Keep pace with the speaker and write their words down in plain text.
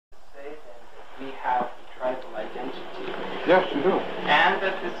Yes, you do. And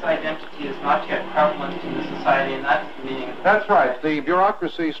that this identity is not yet prevalent in the society, and that's the meaning of the That's right. The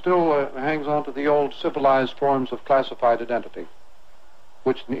bureaucracy still hangs on to the old civilized forms of classified identity,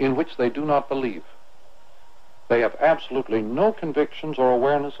 in which they do not believe. They have absolutely no convictions or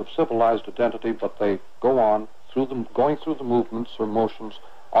awareness of civilized identity, but they go on going through the movements or motions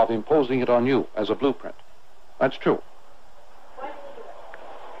of imposing it on you as a blueprint. That's true.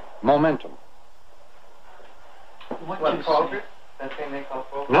 Momentum. What progress? That thing they call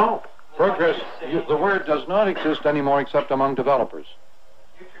progress? No. Progress, the word does not exist anymore except among developers.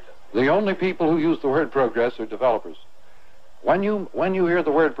 The only people who use the word progress are developers. When you hear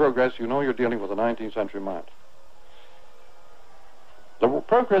the word progress, you know you're dealing with a 19th century mind. The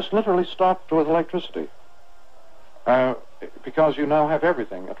progress literally stopped with electricity because you now have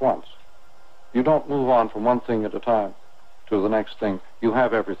everything at once. You don't move on from one thing at a time to the next thing. You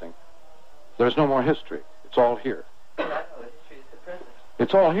have everything. There's no more history. It's all here.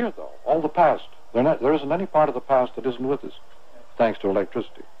 It's all here, though. All the past. There isn't any part of the past that isn't with us, thanks to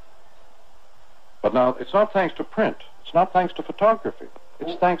electricity. But now, it's not thanks to print. It's not thanks to photography.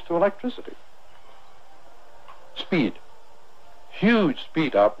 It's thanks to electricity. Speed. Huge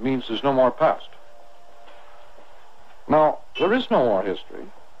speed up means there's no more past. Now, there is no more history,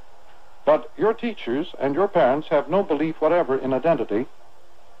 but your teachers and your parents have no belief whatever in identity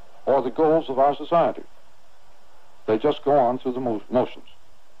or the goals of our society. They just go on through the motions.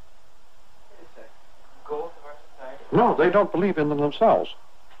 Goals of our society? No, they don't believe in them themselves.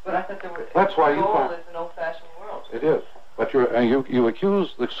 But I thought there were... That's why you... Goal is an old-fashioned world. It is. But you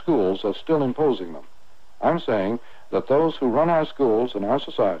accuse the schools of still imposing them. I'm saying that those who run our schools and our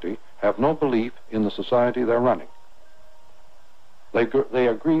society have no belief in the society they're running. They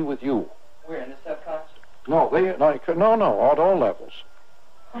agree with you. Where, in the subconscious? No, at all levels.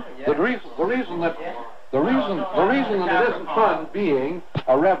 Oh, yeah. The reason that it isn't fun being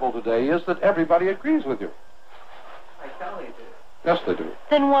a rebel today is that everybody agrees with you. I tell you do. Yes, they do.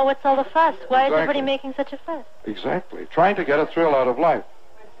 Then what's all the fuss? Why is Exactly. everybody making such a fuss? Exactly. Trying to get a thrill out of life.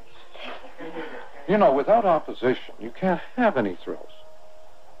 You know, without opposition, you can't have any thrills.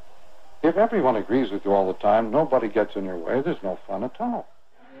 If everyone agrees with you all the time, nobody gets in your way, there's no fun at all.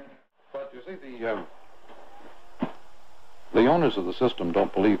 But you see, the owners of the system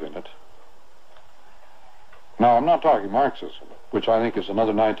don't believe in it. Now, I'm not talking Marxism, which I think is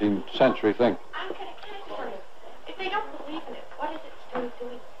another 19th century thing. If they don't believe in it, what is it still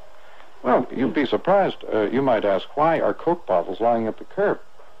doing? Well, you'd be surprised. You might ask, why are Coke bottles lying at the curb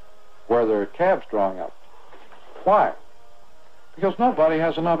where there are cabs drawing up? Why? Because nobody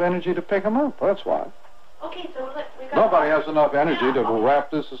has enough energy to pick them up. That's why. Okay, so we got... Nobody has enough energy to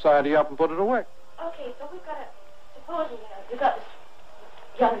wrap this society up and put it away. Okay, so we've got to... Supposing, we've got this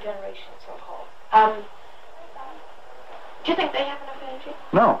young generation, so-called. Do you think they have enough energy?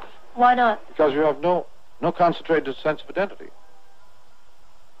 No. Why not? Because you have no concentrated sense of identity.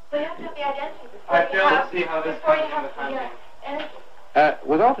 So you have to have the identity before I fail to see how this comes in the hunting. energy.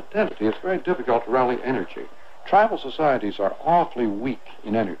 Without identity, it's very difficult to rally energy. Tribal societies are awfully weak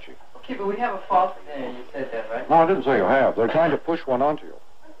in energy. Okay, but we have a false identity. You said that, right? No, I didn't say you have. They're trying to push one onto you.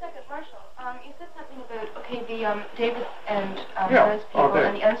 1 second, Marshall. You said something about, okay, the David and Yeah, those people okay.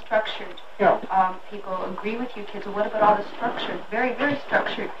 and the unstructured people agree with you kids. Well, what about all the structured, very, very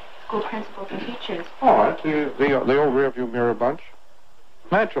structured school principals and teachers? All right, the old rearview mirror bunch.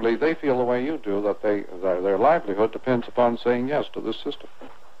 Naturally, they feel the way you do, that their livelihood depends upon saying yes to this system.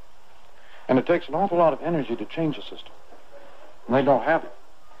 And it takes an awful lot of energy to change a system. And they don't have it.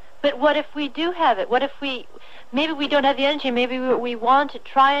 But what if we do have it? What if maybe we don't have the energy, maybe we want to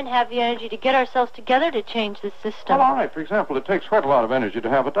try and have the energy to get ourselves together to change the system? Well, all right, for example, it takes quite a lot of energy to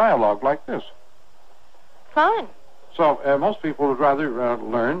have a dialogue like this. Fine. So most people would rather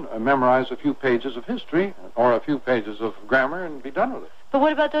memorize a few pages of history or a few pages of grammar and be done with it. But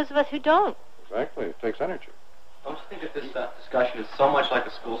what about those of us who don't? Exactly, it takes energy. Don't you think that this discussion is so much like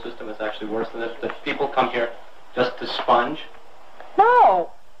a school system, it's actually worse than this, that people come here just to sponge?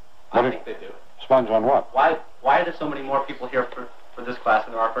 No. I think they do. Sponge on what? Why are there so many more people here for this class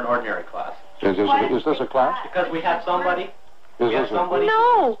than there are for an ordinary class? Is this a class? Because we have somebody.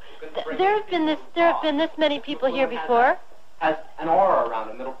 No. There have been this many people here before. Has an aura around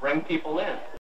him that'll bring people in.